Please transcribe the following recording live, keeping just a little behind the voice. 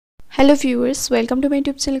Hello viewers, welcome to my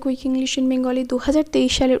YouTube channel quick English in Bengali.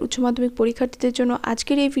 2023 সালের উচ্চ মাধ্যমিক পরীক্ষার্থীদের জন্য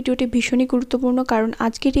আজকের এই ভিডিওটি ভীষণই গুরুত্বপূর্ণ, কারণ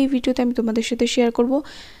আজকের এই ভিডিওতে আমি তোমাদের সাথে শেয়ার করব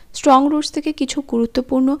স্ট্রং রুটস থেকে কিছু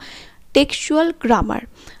গুরুত্বপূর্ণ টেক্সচুয়াল গ্রামার।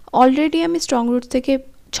 অলরেডি আমি স্ট্রং রুটস থেকে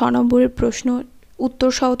 6 নম্বরের প্রশ্ন উত্তর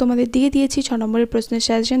সহ তোমাদের দিয়ে দিয়েছি, 6 নম্বরের প্রশ্নের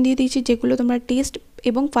সাজেশন দিয়ে দিয়েছি, যেগুলো তোমরা টেস্ট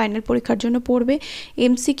এবং ফাইনাল পরীক্ষার জন্য পড়বে।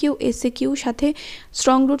 এমসিকিউ, এসএকিউ সাথে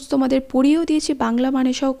স্ট্রং রুটস তোমাদের পড়িয়েও দিয়েছি, বাংলা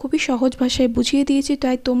মানে সহ খুবই সহজ ভাষায় বুঝিয়ে দিয়েছি।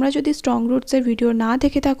 তাই তোমরা যদি স্ট্রং রুটসের ভিডিও না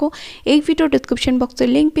দেখে থাকো, এই ভিডিও ডেসক্রিপশন বক্সে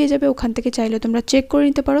লিঙ্ক পেয়ে যাবে, ওখান থেকে চাইলে তোমরা চেক করে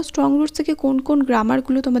নিতে পারো স্ট্রং রুটস থেকে কোন কোন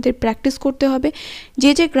গ্রামারগুলো তোমাদের প্র্যাকটিস করতে হবে,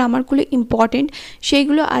 যে গ্রামারগুলো ইম্পর্টেন্ট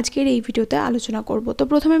সেইগুলো আজকের এই ভিডিওতে আলোচনা করব। তো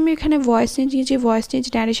প্রথমে আমি এখানে ভয়েস চেঞ্জ নিয়েছি, voice change,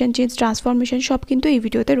 narration change, transformation সব কিন্তু এই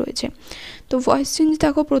ভিডিওতে রয়েছে। তো ভয়েস চেঞ্জ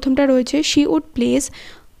দেখো, প্রথমটা রয়েছে she would place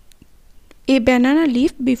A banana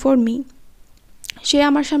left before me. সে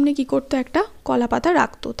আমার সামনে কি করতো, একটা কলা পাতা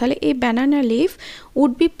রাখতো। তাহলে এ banana leaf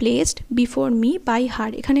would be placed before me by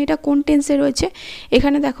her. এখানে এটা কোন টেন্সে রয়েছে?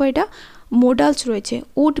 এখানে দেখো এটা মোডালস রয়েছে,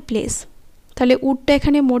 উড প্লেস। তাহলে উডটা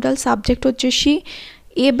এখানে মোডাল, সাবজেক্ট হচ্ছে শি,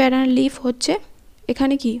 এ ব্যানানা লিফ হচ্ছে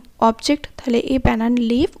এখানে কি অবজেক্ট। তাহলে এ banana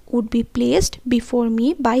leaf would be placed before me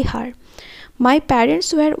by her. My parents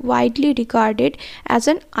were widely regarded as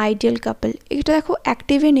an ideal কাপল। এটা দেখো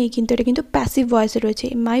অ্যাক্টিভে নেই, কিন্তু এটা কিন্তু প্যাসিভ ভয়েসে রয়েছে।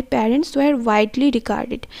 My parents were widely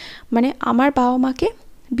regarded মানে আমার বাবা মাকে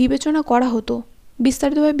বিবেচনা করা হতো,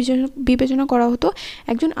 বিস্তারিতভাবে বিবেচনা করা হতো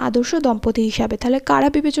একজন আদর্শ দম্পতি হিসাবে। তাহলে কারা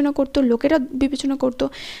বিবেচনা করতো? লোকেরা বিবেচনা করতো।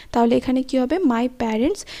 তাহলে এখানে কি হবে? My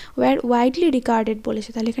parents were widely regarded বলেছে,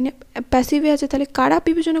 তাহলে এখানে প্যাসিভে আছে। তাহলে কারা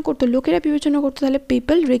বিবেচনা করতো? লোকেরা বিবেচনা করতো। তাহলে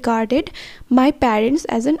people regarded my parents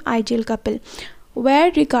as an ideal couple. War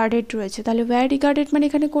regarded রয়েছে, তাহলে ওয়ার রিগার্ডেড মানে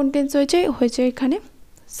এখানে কোন টেন্স হয়েছে এখানে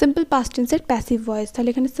সিম্পল পাস্ট টেন্সের প্যাসিভ ভয়েস। তাহলে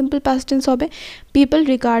এখানে সিম্পল পাস্ট টেন্স হবে people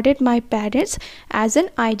regarded my parents as an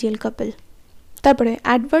ideal কাপল। তারপরে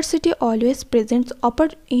adversity always presents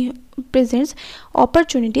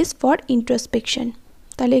opportunities for introspection.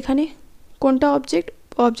 তাহলে এখানে কোনটা অবজেক্ট?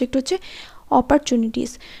 অবজেক্ট হচ্ছে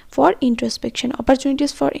opportunities for introspection.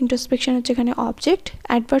 Opportunities for introspection হচ্ছে এখানে অবজেক্ট,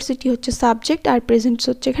 অ্যাডভার্সিটি হচ্ছে সাবজেক্ট, আর প্রেজেন্টস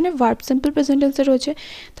হচ্ছে এখানে ভার্ব, সিম্পল প্রেজেন্ট টেন্সে রয়েছে।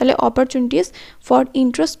 তাহলে opportunities for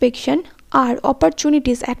introspection. R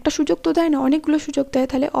opportunities একটা সুযোগ তো দেয় না, অনেকগুলো সুযোগ দেয়।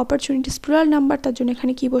 তাহলে অপরচুনিটিস প্লুরাল নাম্বার, তার জন্য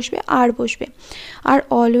এখানে কি বসবে? আর বসবে। আর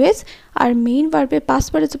অলওয়েজ আর মেইন ভার্বের পাস্ট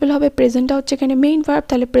পার্টিসিপল হবে, প্রেজেন্টটা হচ্ছে এখানে মেইন ভার্ব,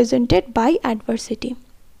 তাহলে প্রেজেন্টেড বাই অ্যাডভার্সিটি।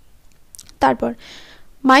 তারপর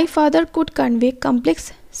my father could convey complex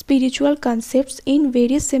spiritual concepts in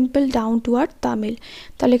very simple down to earth Tamil.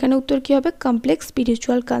 তাহলে এখানে উত্তর কী হবে? Complex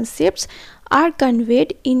spiritual concepts R conveyed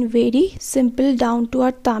in very simple down to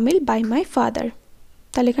earth Tamil by my father.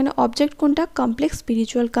 তাহলে এখানে object কোনটা? Complex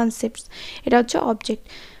spiritual concepts, এটা হচ্ছে object.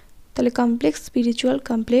 তাহলে complex spiritual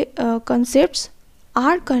concepts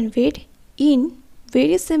R conveyed in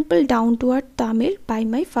very simple down to earth Tamil by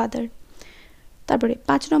my father. তারপরে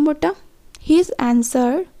 5 নম্বরটা his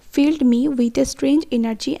answer filled me with a strange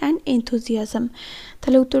energy and enthusiasm.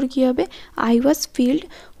 তাহলে উত্তর কী হবে? I was filled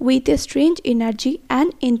with a strange energy and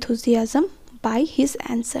enthusiasm by his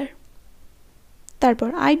answer. তারপর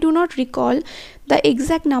I do not recall the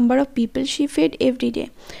exact number of people she fade every day.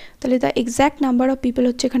 তাহলে the exact number of people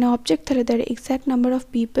হচ্ছে এখানে object, তাহলে the exact number of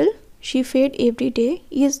people she fade every day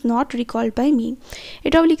is not recalled by me.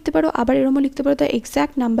 এটাও লিখতে পারো, আবার এরমও লিখতে পারো the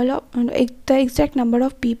exact number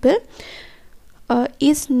of people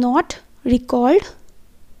is not recalled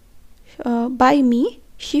by me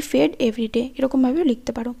she fade every day, এরকমভাবেও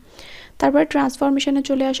লিখতে পারো। তারপরে ট্রান্সফরমেশনে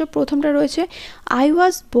চলে আসো। প্রথমটা রয়েছে I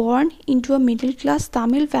was born into a middle class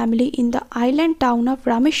Tamil family in the island town of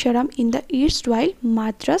Rameswaram in the east while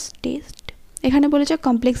Madras state. এখানে বলেছে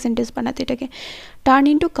complex sentence বানাতে, এটাকে টার্ন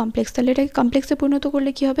ইন্টু কমপ্লেক্স। তাহলে এটাকে কমপ্লেক্সে পরিণত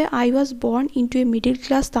করলে কী হবে? I was born into A middle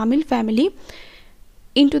class Tamil family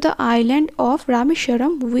into the island of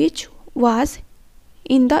Rameswaram which was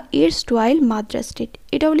in the east while Madras state,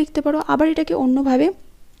 এটাও লিখতে পারো। আবার এটাকে অন্যভাবে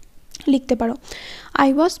লিখতে পারো I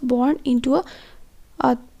was born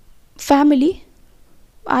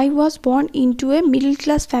into A middle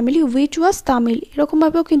class family which was Tamil,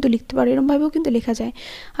 এরকমভাবেও কিন্তু লিখতে পারো, এরকমভাবেও কিন্তু লেখা যায়।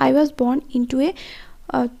 I was born into A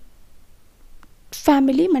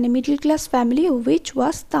family মানে middle class family which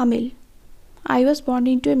was Tamil. I was born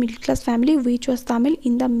into A middle class family which was Tamil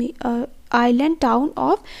in the island town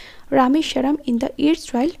of Rameswaram in the east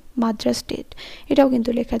while Madras state, এটাও কিন্তু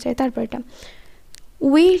লেখা যায়। তারপর এটা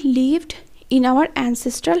we lived in our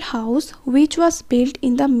ancestral house which was built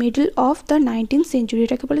in the middle of the 19th century,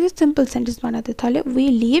 এটাকে বলে simple sentence বানাতে। তাহলে we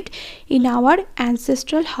lived in our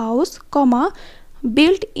ancestral house comma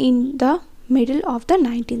built in the middle of the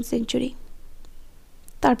 19th century।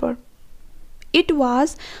 তারপর It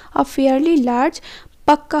was a fairly large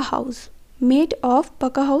pakka house made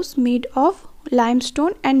of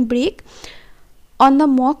limestone and brick on the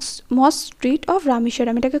Moss Street of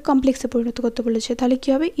Rameshwaram. এটাকে কমপ্লেক্সে পরিণত করতে বলেছে, তাহলে কি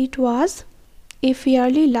হবে? It was a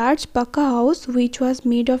fairly large pakka house which was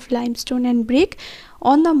made of limestone and brick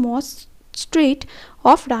on the Moss Street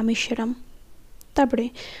of Rameshwaram. তারপরে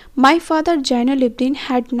my father Jainuddin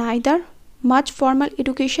had neither much formal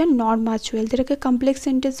education nor much wealth. এটাকে complex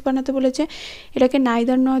sentence বানাতে বলেছে, এটাকে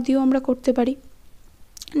neither নর দিয়েও আমরা করতে পারি।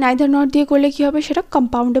 নাইদার নট দিয়ে করলে কি হবে? সেটা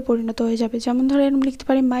কম্পাউন্ডে পরিণত হয়ে যাবে। যেমন ধরে এরকম লিখতে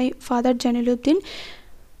পারি মাই ফাদার জাইনুদ্দিন।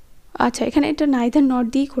 আচ্ছা, এখানে এটা নাইদার নট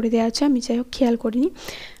দিয়েই করে দেওয়া আছে, আমি যাই হোক খেয়াল করিনি।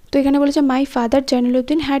 তো এখানে বলেছে my father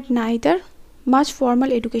Zainuddin had neither much formal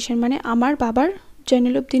education, মানে আমার বাবার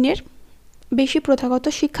জাইনুদ্দিনের বেশি প্রথাগত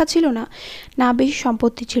শিক্ষা ছিল না, না বেশি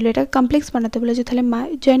সম্পত্তি ছিল। এটা কমপ্লেক্স বানাতে বলেছে, তাহলে মাই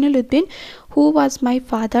জাইনুদ্দিন হু ওয়াজ my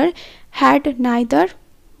father had neither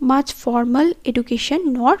much formal education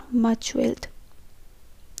নর মাচ ওয়েলথ।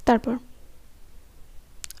 তারপর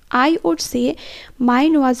I would say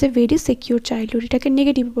mine was a very secure childhood, এটাকে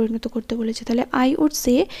নেগেটিভে পরিণত করতে বলেছে, তাহলে I would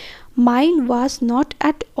say mine was not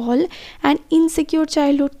at all an insecure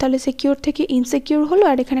childhood. তাহলে সিকিউর থেকে ইনসিকিউর হলো,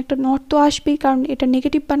 আর এখানে একটা নট তো আসবেই কারণ এটা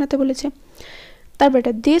নেগেটিভ বানাতে বলেছে। তারপর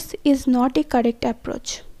এটা this is not a correct approach,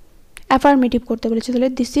 affirmative করতে বলেছে, তাহলে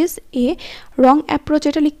this is a wrong approach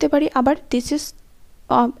এটা লিখতে পারি, আবার this is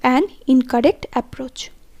an incorrect approach.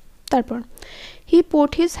 তারপর he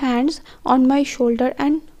put his hands on my shoulder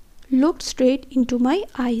and looked straight into my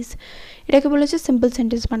eyes, এটাকে বলেছে সিম্পল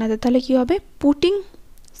সেন্টেন্স বানাতে, তাহলে কি হবে? পুটিং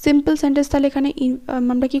সিম্পল সেন্টেন্স, তাহলে এখানে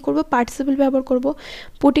আমরা কি করব? পার্টিসিপল ব্যবহার করব।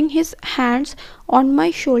 Putting his hands on my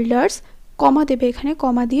shoulders, কমা দেবে এখানে,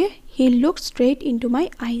 কমা দিয়ে he look straight into my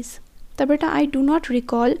আইজ। তারপর এটা I do not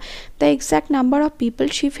recall the exact number of people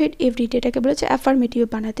she fade everyday, এটাকে বলেছে অ্যাফার্মেটিভ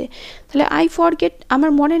বানাতে, তাহলে আই ফরগেট, আমার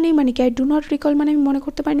মনে নেই মানে কি? আই ডু নট রিকল মানে আমি মনে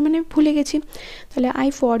করতে পারিনি, মানে ভুলে গেছি, তাহলে I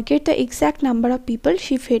forget the exact number of people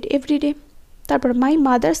she fade everyday. তারপর my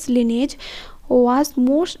mother's lineage was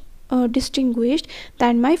more distinguished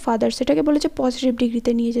than my father's, এটাকে বলেছে পজিটিভ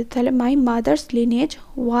ডিগ্রিতে নিয়ে যেতে, তাহলে my mother's lineage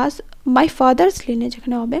was, my father's lineage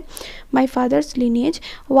এখানে হবে my father's lineage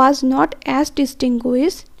was not as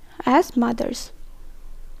distinguished as mothers,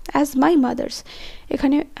 as my mothers,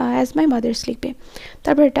 এখানে as my mothers লিখবে।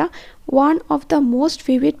 তারপর এটা one of the most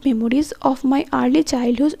vivid memories of my early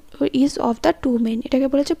childhood is of the two men, এটাকে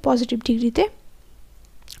বলেছে positive ডিগ্রিতে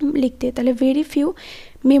লিখতে, তাহলে very few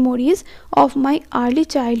memories of my early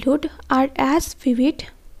childhood are as vivid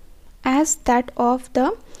as that of the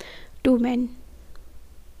two men।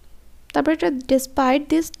 তারপর এটা despite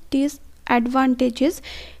this disadvantages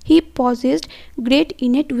he possessed great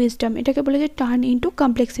innate wisdom, এটাকে বলে যে টার্ন ইনটু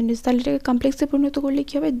কমপ্লেক্স সেন্টেন্স, তাহলে এটাকে কমপ্লেক্সে পরিণত করলে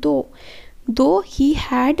কি হবে? দো হি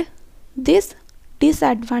হ্যাড দিস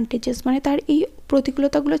ডিসঅ্যাডভান্টেজেস, মানে তার এই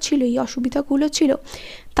প্রতিকূলতাগুলো ছিল, এই অসুবিধাগুলো ছিল,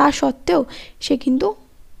 তা সত্ত্বেও সে কিন্তু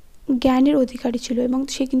জ্ঞানের অধিকারী ছিল এবং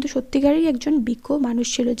সে কিন্তু সত্যিকারই একজন বিজ্ঞ মানুষ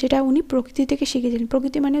ছিল, যেটা উনি প্রকৃতি থেকে শিখেছিলেন।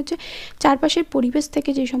 প্রকৃতি মানে হচ্ছে চারপাশের পরিবেশ থেকে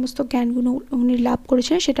যে সমস্ত জ্ঞানগুলো উনি লাভ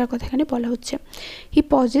করেছিলেন সেটার কথা এখানে বলা হচ্ছে। হি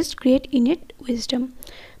পজেসড গ্রেট ইনেট উইজডম।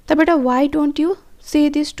 তারপর এটা why don't you say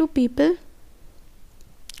this two people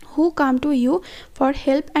who come to you for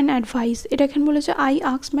help and advice, এটা এখানে বলেছে আই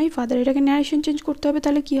আস্কড মাই ফাদার, এটাকে ন্যারেশন চেঞ্জ করতে হবে,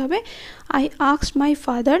 তাহলে কি হবে? I asked my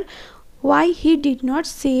father why he did not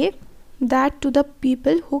say that to the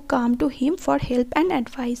people who come to him for help and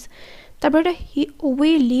advice. তারপর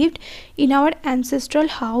we lived in our ancestral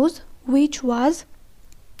house which was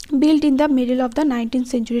built in the middle of the 19th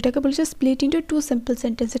century, এটাকে বলছে split into two simple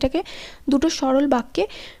sentences, এটাকে দুটো সরল বাক্যে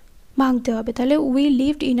ভাঙতে হবে, তাহলে we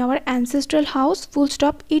lived in our ancestral house full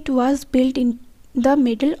stop it was built in the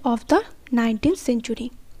middle of the 19th century।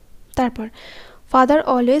 তারপর father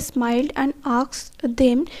always smiled and asked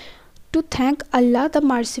them to thank Allah the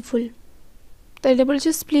merciful, তাহলে বলছে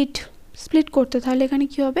স্প্লিট করতে, তাহলে এখানে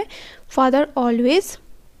কি হবে? Father always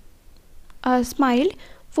smiled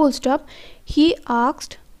full stop he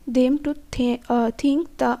asked them to think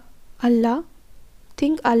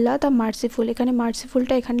Allah the merciful, এখানে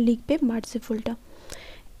মার্সিফুলটা এখানে লিখবে মার্সিফুলটা।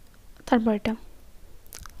 তারপর এটা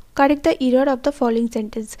correct the error of the following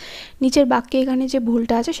sentence, নিচের বাক্যে এখানে যে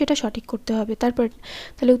ভুলটা আছে সেটা সঠিক করতে হবে। তারপর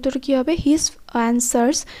তাহলে উত্তরটা কী হবে? His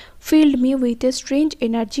answers filled me with a strange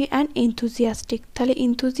energy and enthusiastic, তাহলে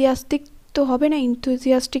এনথুজিয়াস্টিক তো হবে না,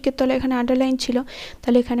 এনথুজিয়াস্টিকের তলে এখানে আন্ডারলাইন ছিল,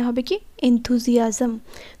 তাহলে এখানে হবে কি? এনথুজিয়াজম,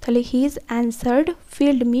 তাহলে his answered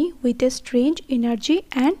filled me with a strange energy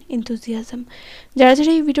and enthusiasm. যারা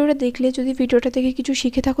যারা এই ভিডিওটা দেখলে যদি ভিডিওটা থেকে কিছু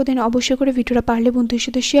শিখে থাকো দেন অবশ্যই করে ভিডিওটা পারলে বন্ধুদের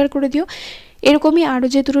সাথে শেয়ার করে দিও। এরকমই আরও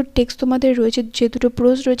যে দুটো টেক্সট তোমাদের রয়েছে, যে দুটো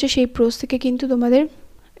প্রোজ রয়েছে, সেই প্রোজ থেকে কিন্তু তোমাদের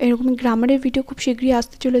এরকম গ্রামারের ভিডিও খুব শীঘ্রই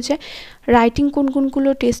আসতে চলেছে। রাইটিং কোন কোনগুলো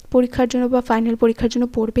টেস্ট পরীক্ষার জন্য বা ফাইনাল পরীক্ষার জন্য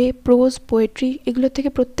পড়বে, প্রোজ, পোয়েট্রি, এগুলো থেকে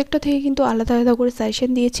প্রত্যেকটা থেকে কিন্তু আলাদা আলাদা করে সাজেশন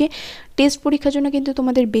দিয়েছি। টেস্ট পরীক্ষার জন্য কিন্তু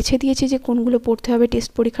তোমাদের বেছে দিয়েছি যে কোনগুলো পড়তে হবে টেস্ট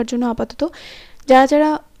পরীক্ষার জন্য। আপাতত যারা যারা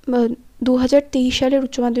 2023 সালের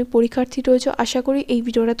উচ্চ মাধ্যমিক পরীক্ষার্থী রয়েছে, আশা করি এই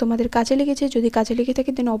ভিডিওটা তোমাদের কাজে লেগেছে। যদি কাজে লেগে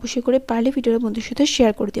থাকে দেন অবশ্যই করে পারলে ভিডিওটা বন্ধুর সাথে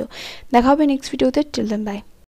শেয়ার করে দিও। দেখা হবে নেক্সট ভিডিওতে। Till then by.